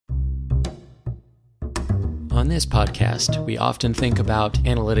On this podcast, we often think about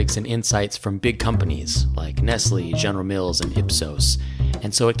analytics and insights from big companies like Nestle, General Mills, and Ipsos.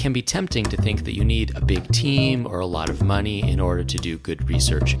 And so it can be tempting to think that you need a big team or a lot of money in order to do good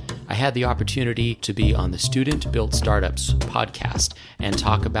research. I had the opportunity to be on the Student Built Startups podcast and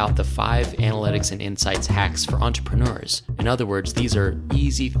talk about the 5 analytics and insights hacks for entrepreneurs. In other words, these are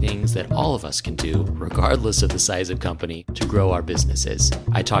easy things that all of us can do, regardless of the size of company, to grow our businesses.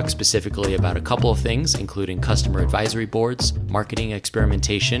 I talk specifically about a couple of things, including customer advisory boards, marketing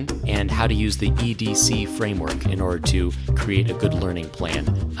experimentation, and how to use the EDC framework in order to create a good learning plan.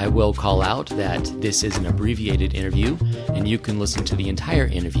 I will call out that this is an abbreviated interview, and you can listen to the entire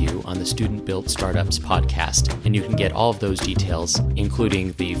interview on the Student Built Startups podcast, and you can get all of those details,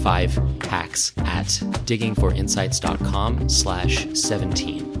 including the 5 hacks, at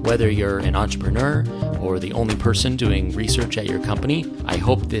diggingforinsights.com/17. Whether you're an entrepreneur or the only person doing research at your company, I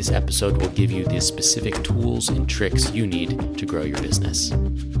hope this episode will give you the specific tools and tricks you need to grow your business.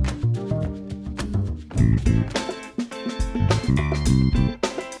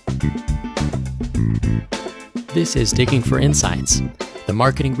 This is Digging for Insights, the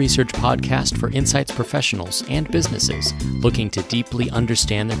marketing research podcast for insights professionals and businesses looking to deeply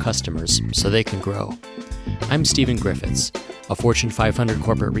understand their customers so they can grow. I'm Stephen Griffiths, a Fortune 500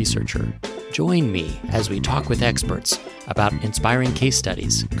 corporate researcher. Join me as we talk with experts about inspiring case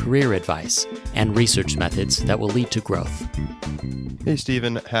studies, career advice, and research methods that will lead to growth. Hey,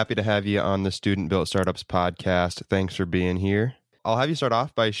 Stephen. Happy to have you on the Student Built Startups podcast. Thanks for being here. I'll have you start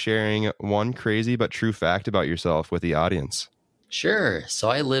off by sharing one crazy but true fact about yourself with the audience. Sure. So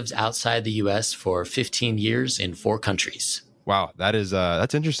I lived outside the U.S. for 15 years in 4 countries. Wow,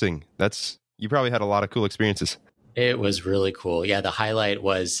 that's interesting. You probably had a lot of cool experiences. It was really cool. Yeah, the highlight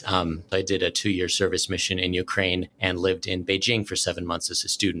was I did a 2-year service mission in Ukraine and lived in Beijing for 7 months as a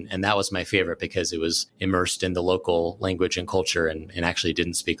student. And that was my favorite because it was immersed in the local language and culture and actually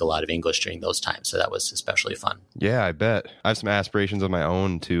didn't speak a lot of English during those times. So that was especially fun. Yeah, I bet. I have some aspirations of my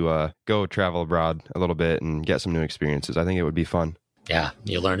own to go travel abroad a little bit and get some new experiences. I think it would be fun. Yeah,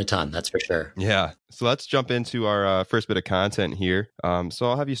 you learn a ton, that's for sure. Yeah. So let's jump into our first bit of content here. So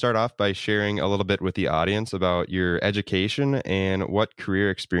I'll have you start off by sharing a little bit with the audience about your education and what career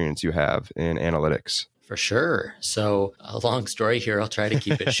experience you have in analytics. For sure. So a long story here. I'll try to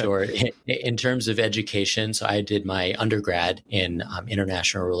keep it short. In terms of education, so I did my undergrad in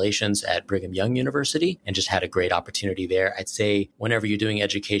international relations at Brigham Young University and just had a great opportunity there. I'd say whenever you're doing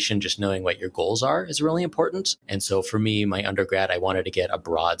education, just knowing what your goals are is really important. And so for me, my undergrad, I wanted to get a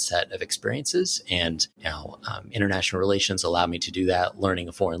broad set of experiences. And international relations allowed me to do that, learning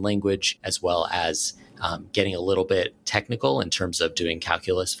a foreign language, as well as getting a little bit technical in terms of doing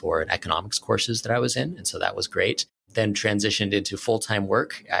calculus for an economics courses that I was in. And so that was great. Then transitioned into full-time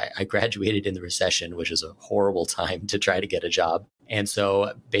work. I graduated in the recession, which is a horrible time to try to get a job. And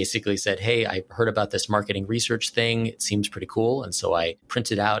so basically said, hey, I heard about this marketing research thing. It seems pretty cool. And so I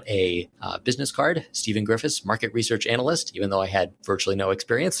printed out a business card, Stephen Griffiths, market research analyst, even though I had virtually no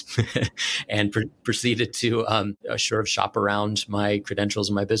experience, and proceeded to sort of shop around my credentials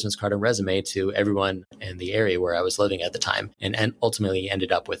and my business card and resume to everyone in the area where I was living at the time. And ultimately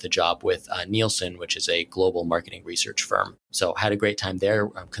ended up with a job with Nielsen, which is a global marketing research firm. So had a great time there,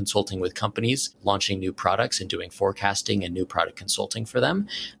 consulting with companies, launching new products and doing forecasting and new product consulting for them,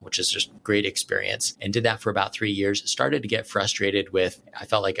 which is just great experience. And did that for about 3 years. Started to get frustrated with, I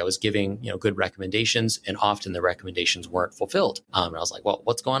felt like I was giving, good recommendations, and often the recommendations weren't fulfilled. And I was like, well,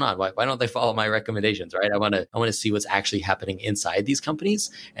 what's going on? Why don't they follow my recommendations, right? I want to see what's actually happening inside these companies.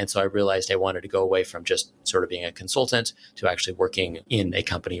 And so I realized I wanted to go away from just sort of being a consultant to actually working in a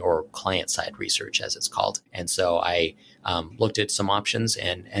company, or client-side research, as it's called. And so I looked at some options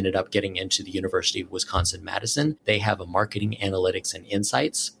and ended up getting into the University of Wisconsin-Madison. They have a marketing analytics and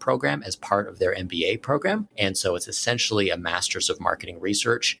insights program as part of their MBA program. And so it's essentially a master's of marketing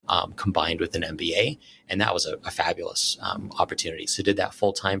research combined with an MBA. And that was a fabulous opportunity. So did that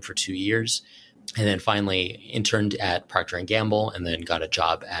full time for 2 years. And then finally interned at Procter & Gamble, and then got a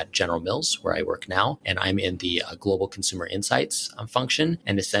job at General Mills, where I work now. And I'm in the global consumer insights function.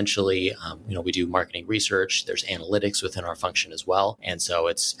 And essentially, we do marketing research. There's analytics within our function as well. And so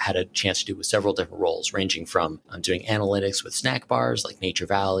it's had a chance to do with several different roles, ranging from doing analytics with snack bars like Nature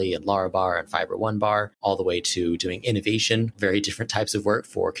Valley and Larabar and Fiber One Bar, all the way to doing innovation, very different types of work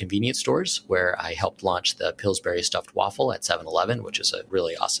for convenience stores, where I helped launch the Pillsbury stuffed waffle at 7-Eleven, which is a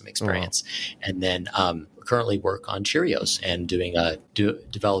really awesome experience. And then currently work on Cheerios and doing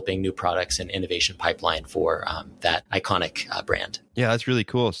developing new products and innovation pipeline for that iconic brand. Yeah, that's really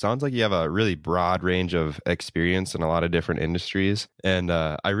cool. Sounds like you have a really broad range of experience in a lot of different industries. And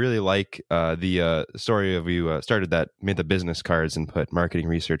I really like the story of you made the business cards and put marketing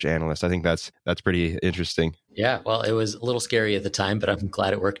research analyst. I think that's pretty interesting. Yeah, well, it was a little scary at the time, but I'm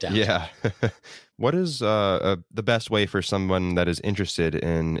glad it worked out. Yeah. What is the best way for someone that is interested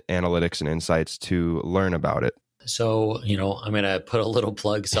in analytics and insights to learn about it? So, I'm going to put a little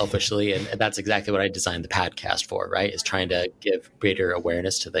plug selfishly, and that's exactly what I designed the podcast for, right? Is trying to give greater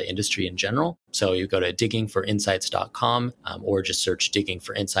awareness to the industry in general. So you go to diggingforinsights.com or just search Digging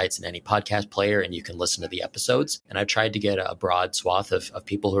for Insights in any podcast player and you can listen to the episodes. And I've tried to get a broad swath of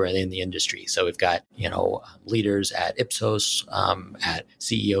people who are in the industry. So we've got, leaders at Ipsos, at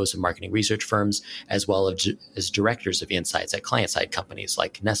CEOs of marketing research firms, as well as directors of insights at client-side companies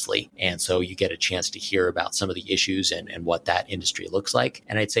like Nestle. And so you get a chance to hear about some of the issues and what that industry looks like.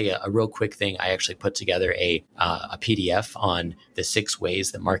 And I'd say a real quick thing, I actually put together a PDF on the 6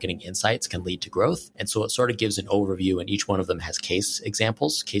 ways that marketing insights can lead to growth. And so it sort of gives an overview, and each one of them has case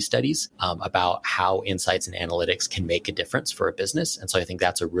studies about how insights and analytics can make a difference for a business. And so I think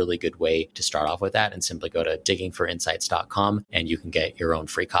that's a really good way to start off with that, and simply go to diggingforinsights.com and you can get your own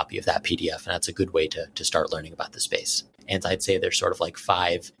free copy of that PDF. And that's a good way to start learning about the space. And I'd say there's sort of like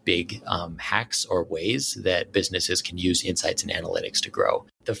 5 big hacks or ways that businesses can use insights and analytics to grow.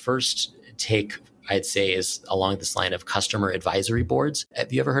 The first take, I'd say, is along this line of customer advisory boards.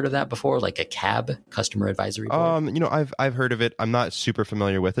 Have you ever heard of that before? Like a CAB, customer advisory board? I've heard of it. I'm not super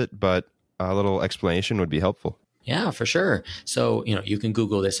familiar with it, but a little explanation would be helpful. Yeah, for sure. So, you can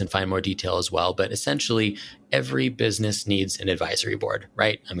Google this and find more detail as well. But essentially, every business needs an advisory board,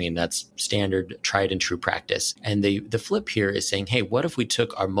 right? I mean, that's standard, tried and true practice. And the flip here is saying, hey, what if we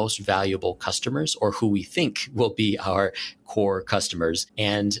took our most valuable customers, or who we think will be our core customers,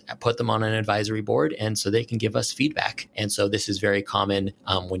 and put them on an advisory board, and so they can give us feedback. And so this is very common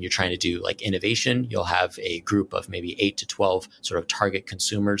when you're trying to do like innovation. You'll have a group of maybe 8 to 12 sort of target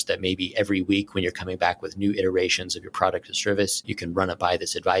consumers that maybe every week, when you're coming back with new iterations of your product or service, you can run it by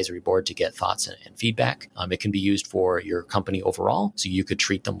this advisory board to get thoughts and feedback. It can be used for your company overall. So you could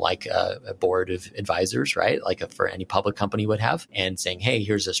treat them like a board of advisors, right? Like for any public company would have, and saying, hey,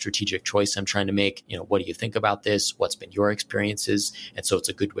 here's a strategic choice I'm trying to make. What do you think about this? What's been your experiences? And so it's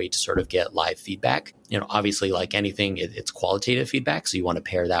a good way to sort of get live feedback. Obviously, like anything, it's qualitative feedback. So you want to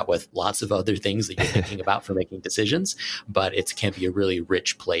pair that with lots of other things that you're thinking about for making decisions. But it can be a really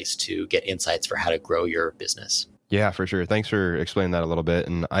rich place to get insights for how to grow your business. Yeah, for sure. Thanks for explaining that a little bit.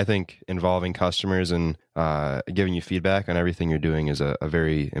 And I think involving customers and giving you feedback on everything you're doing is a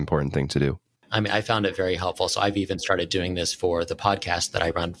very important thing to do. I mean, I found it very helpful. So I've even started doing this for the podcast that I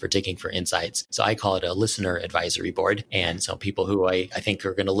run for Digging for Insights. So I call it a listener advisory board. And so people who I think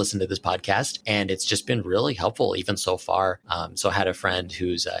are going to listen to this podcast, and it's just been really helpful even so far. So I had a friend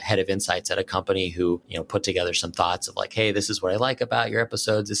who's a head of insights at a company who, put together some thoughts of like, hey, this is what I like about your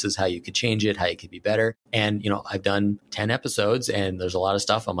episodes. This is how you could change it, how you could be better. And, I've done 10 episodes and there's a lot of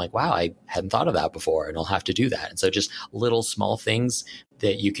stuff. I'm like, wow, I hadn't thought of that before, and I'll have to do that. And so just little small things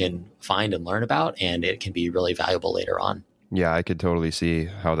that you can find and learn about, and it can be really valuable later on. Yeah, I could totally see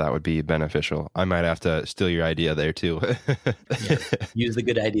how that would be beneficial. I might have to steal your idea there too. Yeah, use the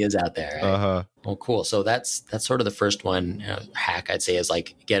good ideas out there. Right? Uh-huh. Well, cool. So that's sort of the first one hack I'd say is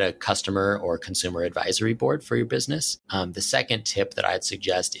like get a customer or consumer advisory board for your business. The second tip that I'd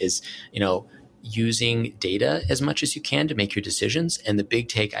suggest is, using data as much as you can to make your decisions. And the big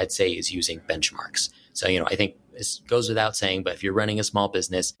take I'd say is using benchmarks. So, I think this goes without saying, but if you're running a small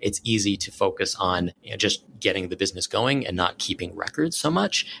business, it's easy to focus on just getting the business going and not keeping records so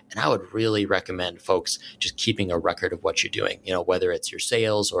much. And I would really recommend folks just keeping a record of what you're doing, whether it's your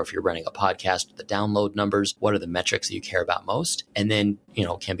sales or if you're running a podcast, the download numbers, what are the metrics that you care about most? And then,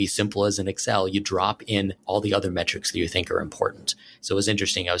 can be simple as in Excel, you drop in all the other metrics that you think are important. So it was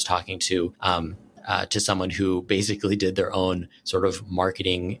interesting. I was talking to someone who basically did their own sort of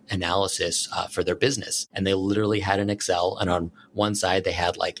marketing analysis for their business. And they literally had an Excel, and on one side, they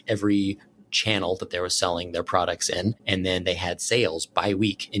had like every channel that they were selling their products in. And then they had sales by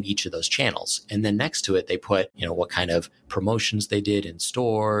week in each of those channels. And then next to it, they put, what kind of promotions they did in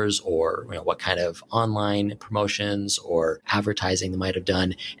stores, or, what kind of online promotions or advertising they might have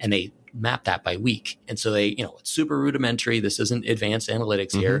done. And they map that by week. And so they, it's super rudimentary. This isn't advanced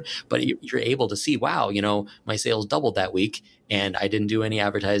analytics here, but you're able to see, wow, my sales doubled that week. and I didn't do any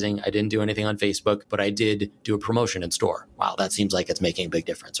advertising. I didn't do anything on Facebook, but I did do a promotion in store. Wow, that seems like it's making a big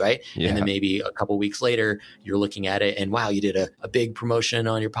difference, right? Yeah. And then maybe a couple weeks later, you're looking at it and wow, you did a big promotion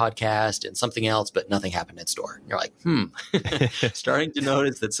on your podcast and something else, but nothing happened in store. And you're like, starting to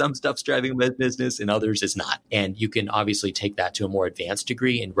notice that some stuff's driving my business and others is not. And you can obviously take that to a more advanced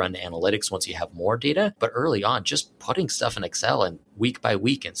degree and run analytics once you have more data. But early on, just putting stuff in Excel and week by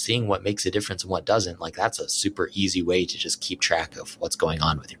week and seeing what makes a difference and what doesn't, like that's a super easy way to just keep track of what's going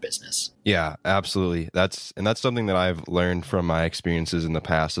on with your business. Yeah, absolutely. That's something that I've learned from my experiences in the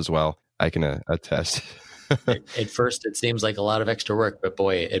past as well. I can attest. At first, it seems like a lot of extra work, but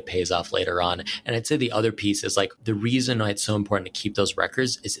boy, it pays off later on. And I'd say the other piece is like the reason why it's so important to keep those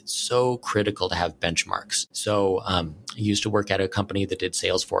records is it's so critical to have benchmarks. So I used to work at a company that did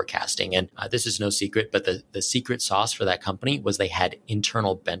sales forecasting. And this is no secret, but the secret sauce for that company was they had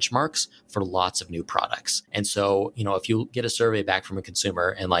internal benchmarks for lots of new products. And so, if you get a survey back from a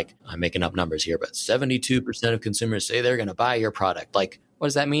consumer and like, I'm making up numbers here, but 72% of consumers say they're going to buy your product. Like, what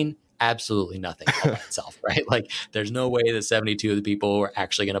does that mean? Absolutely nothing all by itself, right? Like there's no way that 72 of the people are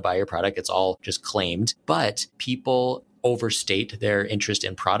actually going to buy your product. It's all just claimed, but people overstate their interest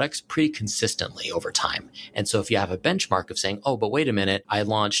in products pretty consistently over time. And so if you have a benchmark of saying, oh, but wait a minute, I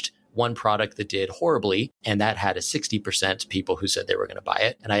launched one product that did horribly, and that had a 60% people who said they were going to buy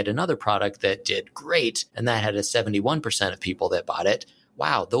it. And I had another product that did great, and that had a 71% of people that bought it.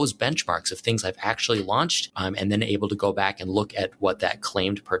 Wow, those benchmarks of things I've actually launched and then able to go back and look at what that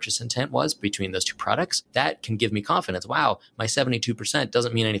claimed purchase intent was between those two products, that can give me confidence. Wow, my 72%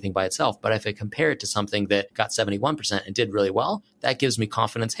 doesn't mean anything by itself, but if I compare it to something that got 71% and did really well, that gives me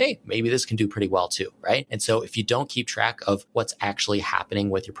confidence, hey, maybe this can do pretty well too, right? And so if you don't keep track of what's actually happening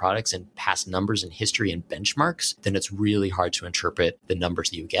with your products and past numbers and history and benchmarks, then it's really hard to interpret the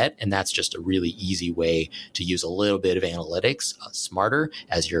numbers that you get. And that's just a really easy way to use a little bit of analytics smarter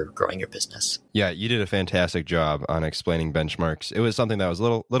as you're growing your business. Yeah, you did a fantastic job on explaining benchmarks. It was something that was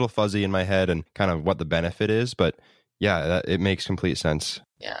a little fuzzy in my head and kind of what the benefit is, but yeah, it makes complete sense.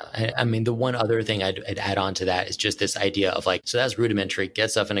 Yeah. I mean, the one other thing I'd add on to that is just this idea of like, so that's rudimentary, get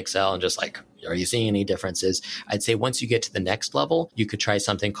stuff in Excel and just like, are you seeing any differences? I'd say once you get to the next level, you could try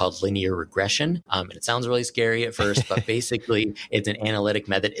something called linear regression. And it sounds really scary at first, but basically it's an analytic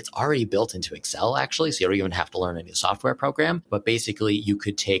method. It's already built into Excel actually. So you don't even have to learn any software program, but basically you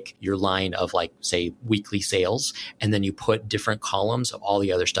could take your line of like, say, weekly sales, and then you put different columns of all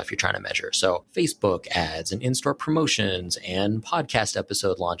the other stuff you're trying to measure. So Facebook ads and in-store promotions and podcast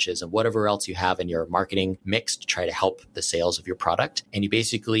episodes launches and whatever else you have in your marketing mix to try to help the sales of your product. And you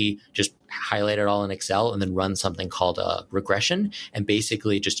basically just highlight it all in Excel and then run something called a regression, and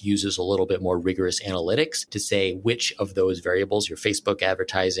basically just uses a little bit more rigorous analytics to say which of those variables, your Facebook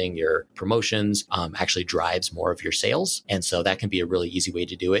advertising, your promotions, actually drives more of your sales. And so that can be a really easy way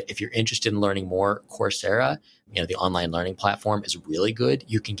to do it. If you're interested in learning more, Coursera, the online learning platform, is really good.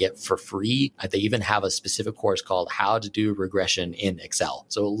 You can get for free. They even have a specific course called How to Do Regression in Excel.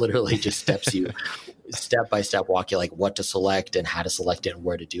 So it literally just steps you step by step, walk you like what to select and how to select it and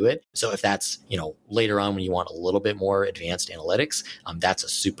where to do it. So if that's, later on when you want a little bit more advanced analytics, that's a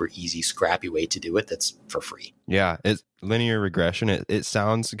super easy, scrappy way to do it that's for free. Yeah, it's linear regression. It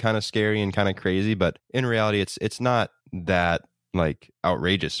sounds kind of scary and kind of crazy, but in reality, it's not that like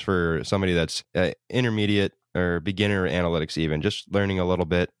outrageous for somebody that's intermediate or beginner analytics, even just learning a little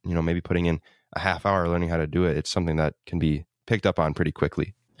bit, maybe putting in a half hour learning how to do it. It's something that can be picked up on pretty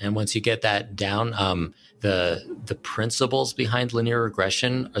quickly. And once you get that down, the principles behind linear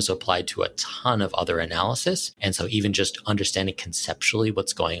regression is applied to a ton of other analysis. And so even just understanding conceptually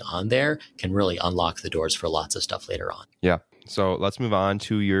what's going on there can really unlock the doors for lots of stuff later on. Yeah. So let's move on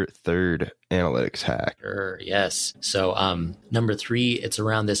to your third analytics hack. Sure, yes. So number 3, it's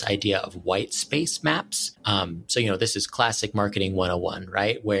around this idea of white space maps. So, this is classic marketing 101,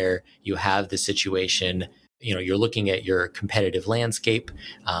 right? Where you have the situation, you're looking at your competitive landscape.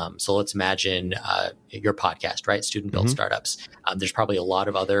 So let's imagine your podcast, right? Student Build Startups. There's probably a lot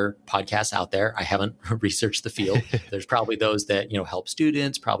of other podcasts out there. I haven't researched the field. There's probably those that, help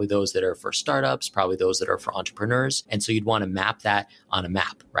students, probably those that are for startups, probably those that are for entrepreneurs. And so you'd want to map that on a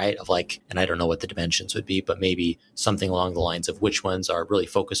map, right? Of like, and I don't know what the dimensions would be, but maybe something along the lines of which ones are really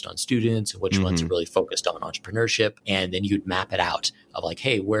focused on students and which ones are really focused on entrepreneurship. And then you'd map it out of like,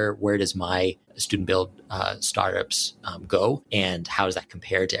 hey, where does my Student Build startups go, and how does that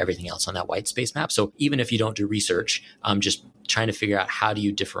compare to everything else on that white space map? So even if you don't do research, just trying to figure out how do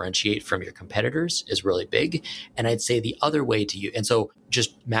you differentiate from your competitors is really big. And I'd say the other way to you, and so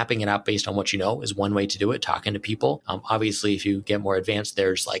just mapping it out based on what you know is one way to do it, talking to people. Obviously, if you get more advanced,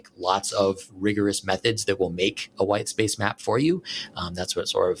 there's like lots of rigorous methods that will make a white space map for you. That's what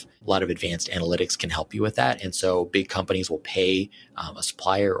sort of a lot of advanced analytics can help you with that. And so big companies will pay a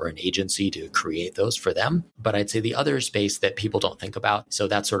supplier or an agency to create those for them. But I'd say the other space that people don't think about, so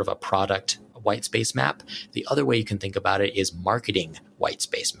that's sort of a product white space map. The other way you can think about it is marketing white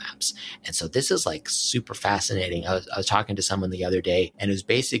space maps. And so this is like super fascinating. I was talking to someone the other day, and it was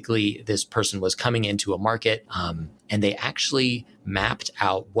basically this person was coming into a market, and they actually mapped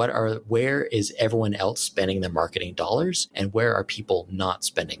out where is everyone else spending their marketing dollars and where are people not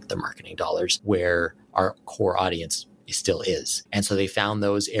spending their marketing dollars, where our core audience still is. And so they found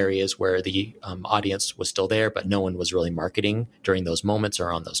those areas where the audience was still there, but no one was really marketing during those moments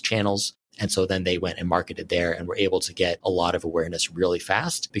or on those channels. And so then they went and marketed there and were able to get a lot of awareness really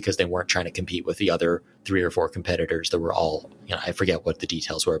fast because they weren't trying to compete with the other 3 or 4 competitors that were all, I forget what the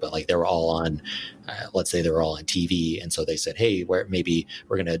details were, but like they were all on, let's say they were all on TV. And so they said, hey, maybe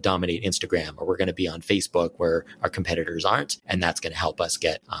we're going to dominate Instagram, or we're going to be on Facebook where our competitors aren't. And that's going to help us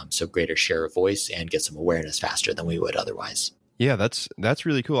get some greater share of voice and get some awareness faster than we would otherwise. Yeah, that's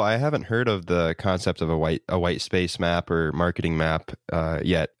really cool. I haven't heard of the concept of a white space map or marketing map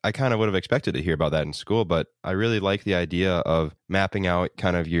yet. I kind of would have expected to hear about that in school, but I really like the idea of mapping out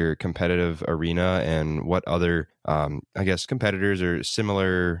kind of your competitive arena and what other, I guess, competitors or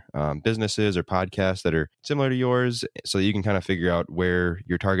similar businesses or podcasts that are similar to yours, so that you can kind of figure out where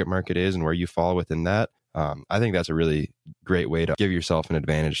your target market is and where you fall within that. I think that's a really great way to give yourself an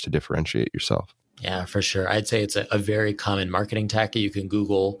advantage to differentiate yourself. Yeah, for sure. I'd say it's a very common marketing tactic. You can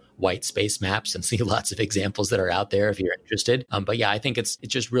Google white space maps and see lots of examples that are out there if you're interested. But yeah, I think it's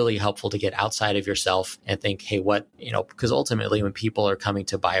just really helpful to get outside of yourself and think, hey, because ultimately when people are coming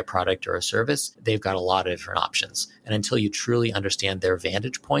to buy a product or a service, they've got a lot of different options. And until you truly understand their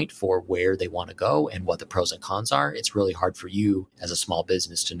vantage point for where they want to go and what the pros and cons are, it's really hard for you as a small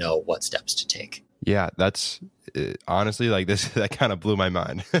business to know what steps to take. Yeah, that's honestly like this, that kind of blew my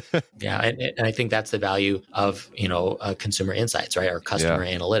mind. Yeah. And I think that's the value of, consumer insights, right? Or customer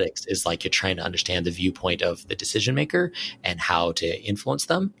analytics is like you're trying to understand the viewpoint of the decision maker and how to influence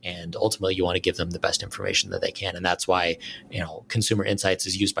them. And ultimately you want to give them the best information that they can. And that's why, consumer insights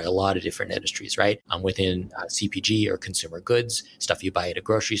is used by a lot of different industries, right? Within CPG or consumer goods, stuff you buy at a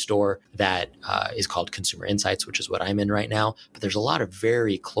grocery store, that is called consumer insights, which is what I'm in right now. But there's a lot of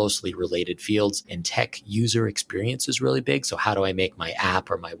very closely related fields in tech. User experience is really big. So how do I make my app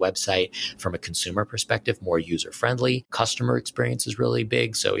or my website from a consumer perspective more user-friendly? Customer experience is really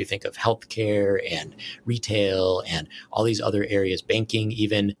big. So you think of healthcare and retail and all these other areas, banking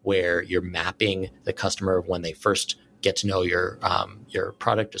even, where you're mapping the customer when they first get to know your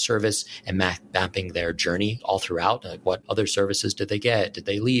product or service and mapping their journey all throughout. Like what other services did they get? Did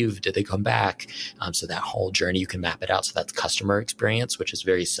they leave? Did they come back? So that whole journey, you can map it out. So that's customer experience, which is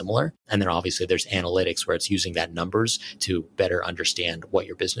very similar. And then obviously there's analytics where it's using that numbers to better understand what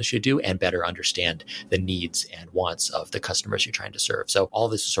your business should do and better understand the needs and wants of the customers you're trying to serve. So all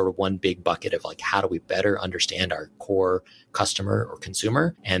this is sort of one big bucket of like, how do we better understand our core customer or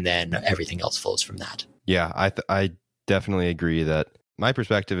consumer? And then everything else flows from that. Yeah, I definitely agree that my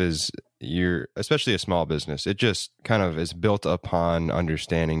perspective is you're, especially a small business, it just kind of is built upon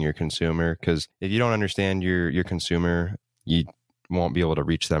understanding your consumer, because if you don't understand your consumer, you won't be able to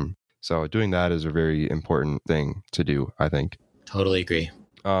reach them. So doing that is a very important thing to do, I think. Totally agree.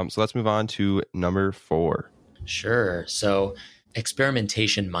 So let's move on to number 4. Sure. So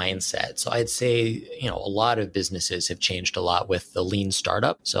experimentation mindset. So I'd say, a lot of businesses have changed a lot with the lean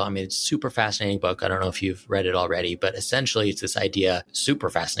startup. So, it's a super fascinating book. I don't know if you've read it already, but essentially it's this idea, super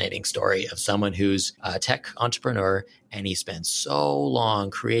fascinating story of someone who's a tech entrepreneur, and he spent so long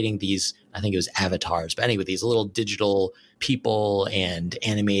creating these, I think it was avatars, but anyway, these little digital people and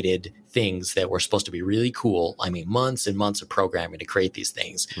animated things that were supposed to be really cool. Months and months of programming to create these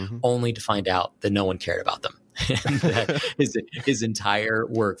things, only to find out that no one cared about them. And that his entire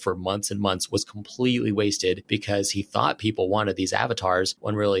work for months and months was completely wasted because he thought people wanted these avatars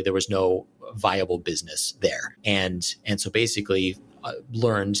when really there was no viable business there. And so basically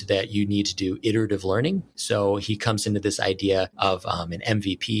learned that you need to do iterative learning. So he comes into this idea of an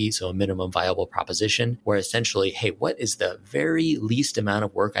MVP, so a minimum viable proposition, where essentially, hey, what is the very least amount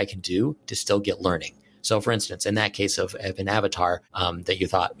of work I can do to still get learning? So for instance, in that case of an avatar that you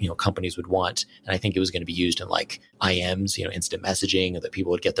thought, companies would want, and I think it was going to be used in like IMs, instant messaging, that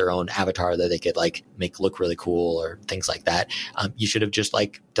people would get their own avatar that they could like make look really cool or things like that. You should have just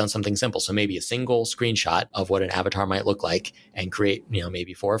like done something simple. So maybe a single screenshot of what an avatar might look like and create,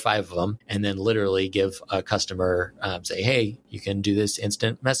 maybe 4 or 5 of them, and then literally give a customer, say, hey, you can do this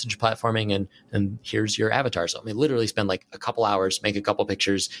instant message platforming and here's your avatar. So literally spend like a couple hours, make a couple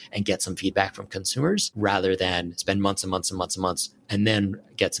pictures and get some feedback from consumers rather than spend months and months and months and months and then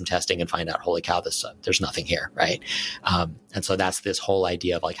get some testing and find out, holy cow, there's nothing here, right? And so that's this whole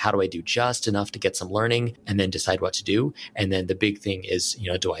idea of like, how do I do just enough to get some learning and then decide what to do? And then the big thing is,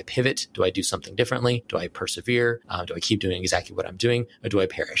 do I pivot? Do I do something differently? Do I persevere? Do I keep doing exactly what I'm doing? Or do I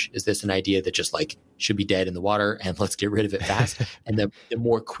perish? Is this an idea that just like should be dead in the water and let's get rid of it fast? And the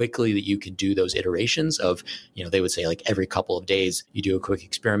more quickly that you can do those iterations of, they would say like every couple of days, you do a quick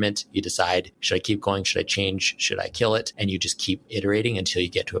experiment, you decide, should I keep going? Should I change? Should I kill it? And you just keep iterating until you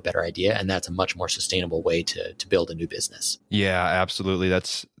get to a better idea. And that's a much more sustainable way to build a new business. Yeah, absolutely.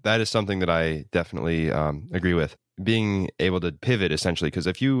 That is something that I definitely agree with. Being able to pivot essentially, because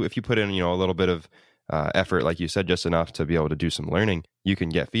if you put in a little bit of effort, like you said, just enough to be able to do some learning, you can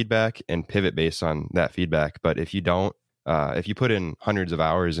get feedback and pivot based on that feedback. But if you don't, if you put in hundreds of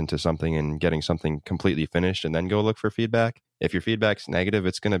hours into something and getting something completely finished and then go look for feedback, if your feedback's negative,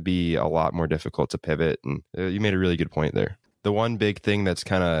 it's going to be a lot more difficult to pivot. And you made a really good point there. The one big thing that's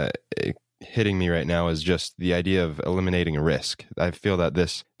kind of hitting me right now is just the idea of eliminating risk. I feel that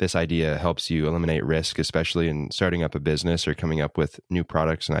this idea helps you eliminate risk, especially in starting up a business or coming up with new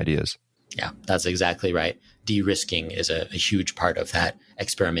products and ideas. Yeah, that's exactly right. De-risking is a huge part of that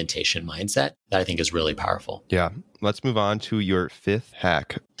experimentation mindset that I think is really powerful. Yeah. Let's move on to your 5th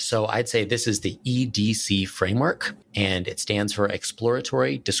hack. So I'd say this is the EDC framework, and it stands for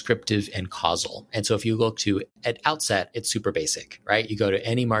exploratory, descriptive, and causal. And so if you look to at outset, it's super basic, right? You go to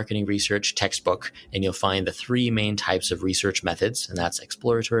any marketing research textbook and you'll find the 3 main types of research methods, and that's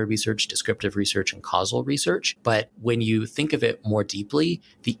exploratory research, descriptive research, and causal research. But when you think of it more deeply,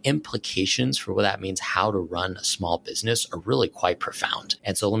 the implications for what that means, how to run a small business, are really quite profound.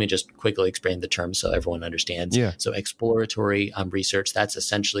 And so let me just quickly explain the terms so everyone understands. Yeah. So exploratory research, that's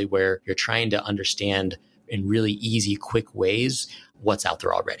essentially where you're trying to understand in really easy, quick ways what's out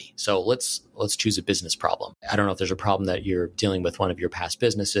there already. So let's choose a business problem. I don't know if there's a problem that you're dealing with one of your past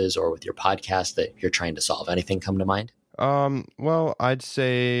businesses or with your podcast that you're trying to solve. Anything come to mind? Well, I'd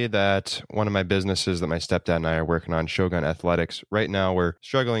say that one of my businesses that my stepdad and I are working on, Shogun Athletics, right now we're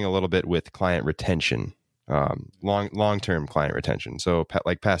struggling a little bit with client retention, long-term client retention. So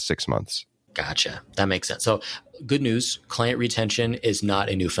like past 6 months. Gotcha. That makes sense. So good news, client retention is not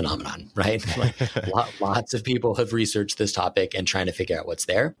a new phenomenon, right? Like lots of people have researched this topic and trying to figure out what's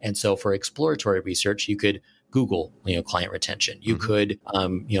there. And so for exploratory research, you could Google, client retention. You could,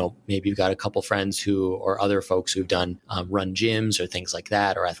 maybe you've got a couple friends or other folks who've done run gyms or things like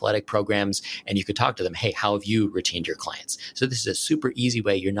that, or athletic programs, and you could talk to them. Hey, how have you retained your clients? So this is a super easy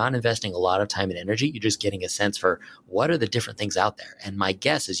way. You're not investing a lot of time and energy. You're just getting a sense for what are the different things out there. And my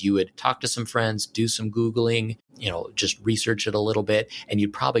guess is you would talk to some friends, do some Googling, just research it a little bit, and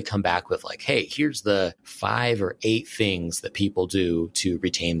you'd probably come back with like, hey, here's the 5 or 8 things that people do to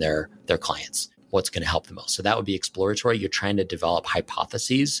retain their clients. What's going to help the most. So that would be exploratory. You're trying to develop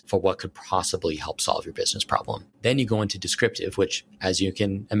hypotheses for what could possibly help solve your business problem. Then you go into descriptive, which, as you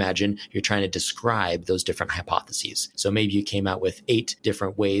can imagine, you're trying to describe those different hypotheses. So maybe you came out with 8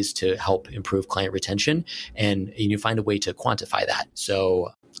 different ways to help improve client retention, and you find a way to quantify that. So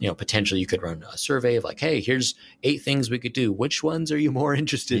potentially you could run a survey of like, hey, here's 8 things we could do. Which ones are you more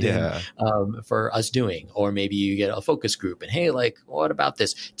interested in for us doing? Or maybe you get a focus group and, hey, like, what about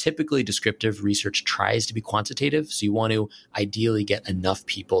this? Typically, descriptive research tries to be quantitative. So you want to ideally get enough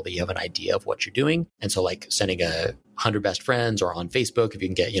people that you have an idea of what you're doing. And so like sending 100 best friends, or on Facebook, if you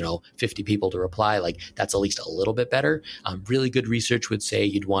can get, 50 people to reply, like that's at least a little bit better. Really good research would say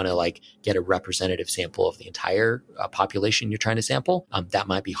you'd want to like get a representative sample of the entire population you're trying to sample. That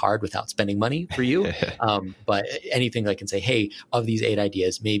might be hard without spending money for you. But anything that can say, hey, of these 8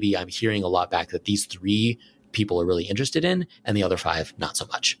 ideas, maybe I'm hearing a lot back that these 3 people are really interested in, and the other 5, not so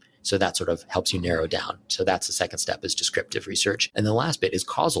much. So that sort of helps you narrow down. So that's the second step, is descriptive research. And the last bit is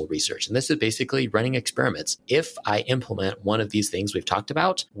causal research. And this is basically running experiments. If I implement one of these things we've talked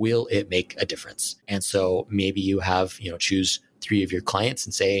about, will it make a difference? And so maybe you have, choose 3 of your clients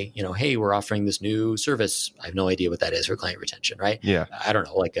and say, hey, we're offering this new service. I have no idea what that is for client retention, right? Yeah. I don't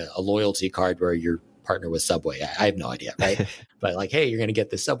know, like a loyalty card where you're partner with Subway. I have no idea, right? But like, hey, you're going to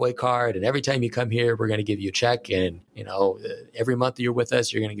get this Subway card, and every time you come here, we're going to give you a check, and every month you're with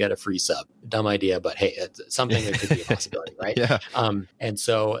us, you're going to get a free sub. Dumb idea, but hey, it's something that could be a possibility. right? Yeah. And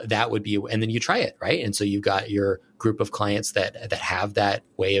so that would be, and then you try it, right? And so you've got your group of clients that have that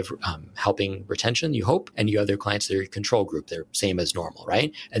way of helping retention, you hope, and you have other clients that are your control group. They're same as normal,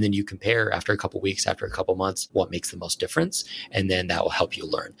 right? And then you compare after a couple of weeks, after a couple of months, what makes the most difference, and then that will help you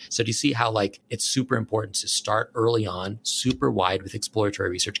learn. So do you see how like it's super important to start early on, super wide with exploratory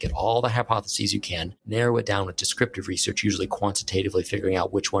research, get all the hypotheses you can, narrow it down with descriptive research, usually quantitatively figuring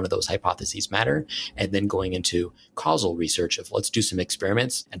out which one of those hypotheses matter, and then going into causal research of let's do some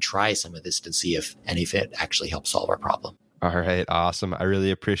experiments and try some of this to see if any of it actually helps solve our problem. All right. Awesome. I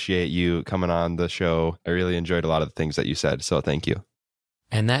really appreciate you coming on the show. I really enjoyed a lot of the things that you said. So thank you.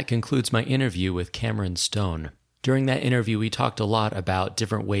 And that concludes my interview with Cameron Stone. During that interview, we talked a lot about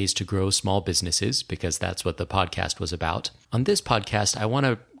different ways to grow small businesses because that's what the podcast was about. On this podcast, I want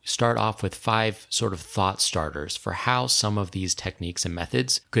to start off with 5 sort of thought starters for how some of these techniques and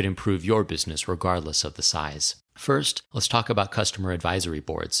methods could improve your business regardless of the size. First, let's talk about customer advisory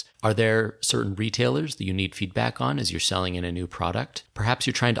boards. Are there certain retailers that you need feedback on as you're selling in a new product? Perhaps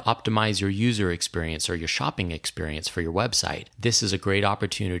you're trying to optimize your user experience or your shopping experience for your website. This is a great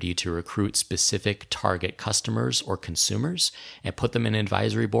opportunity to recruit specific target customers or consumers and put them in an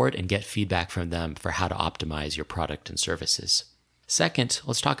advisory board and get feedback from them for how to optimize your product and services. Second,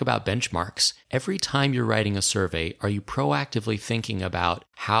 let's talk about benchmarks. Every time you're writing a survey, are you proactively thinking about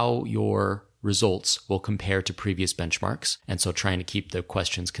how your results will compare to previous benchmarks? And so trying to keep the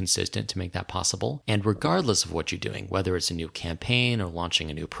questions consistent to make that possible. And regardless of what you're doing, whether it's a new campaign or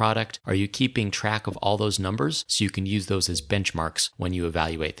launching a new product, are you keeping track of all those numbers so you can use those as benchmarks when you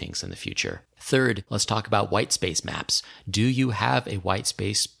evaluate things in the future? Third, let's talk about white space maps. Do you have a white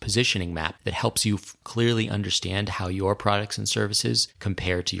space positioning map that helps you clearly understand how your products and services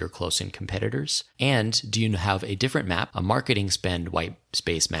compare to your close-in competitors? And do you have a different map, a marketing spend white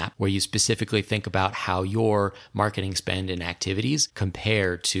space map, where you specifically think about how your marketing spend and activities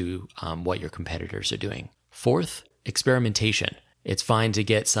compare to what your competitors are doing? Fourth, experimentation. It's fine to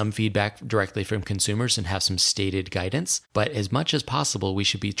get some feedback directly from consumers and have some stated guidance, but as much as possible, we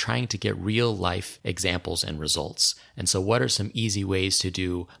should be trying to get real life examples and results. And so what are some easy ways to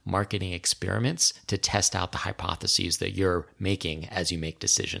do marketing experiments to test out the hypotheses that you're making as you make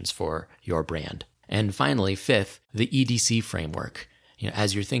decisions for your brand? And finally, fifth, the EDC framework.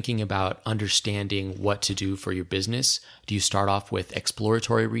 As you're thinking about understanding what to do for your business, do you start off with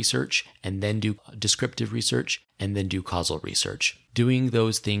exploratory research and then do descriptive research and then do causal research? Doing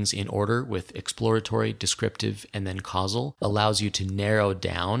those things in order with exploratory, descriptive, and then causal allows you to narrow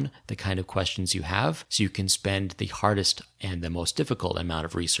down the kind of questions you have so you can spend the hardest and the most difficult amount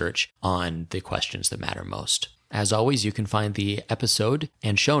of research on the questions that matter most. As always, you can find the episode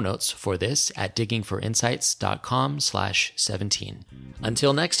and show notes for this at diggingforinsights.com/17.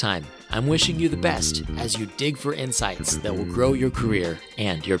 Until next time, I'm wishing you the best as you dig for insights that will grow your career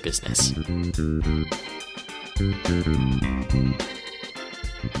and your business.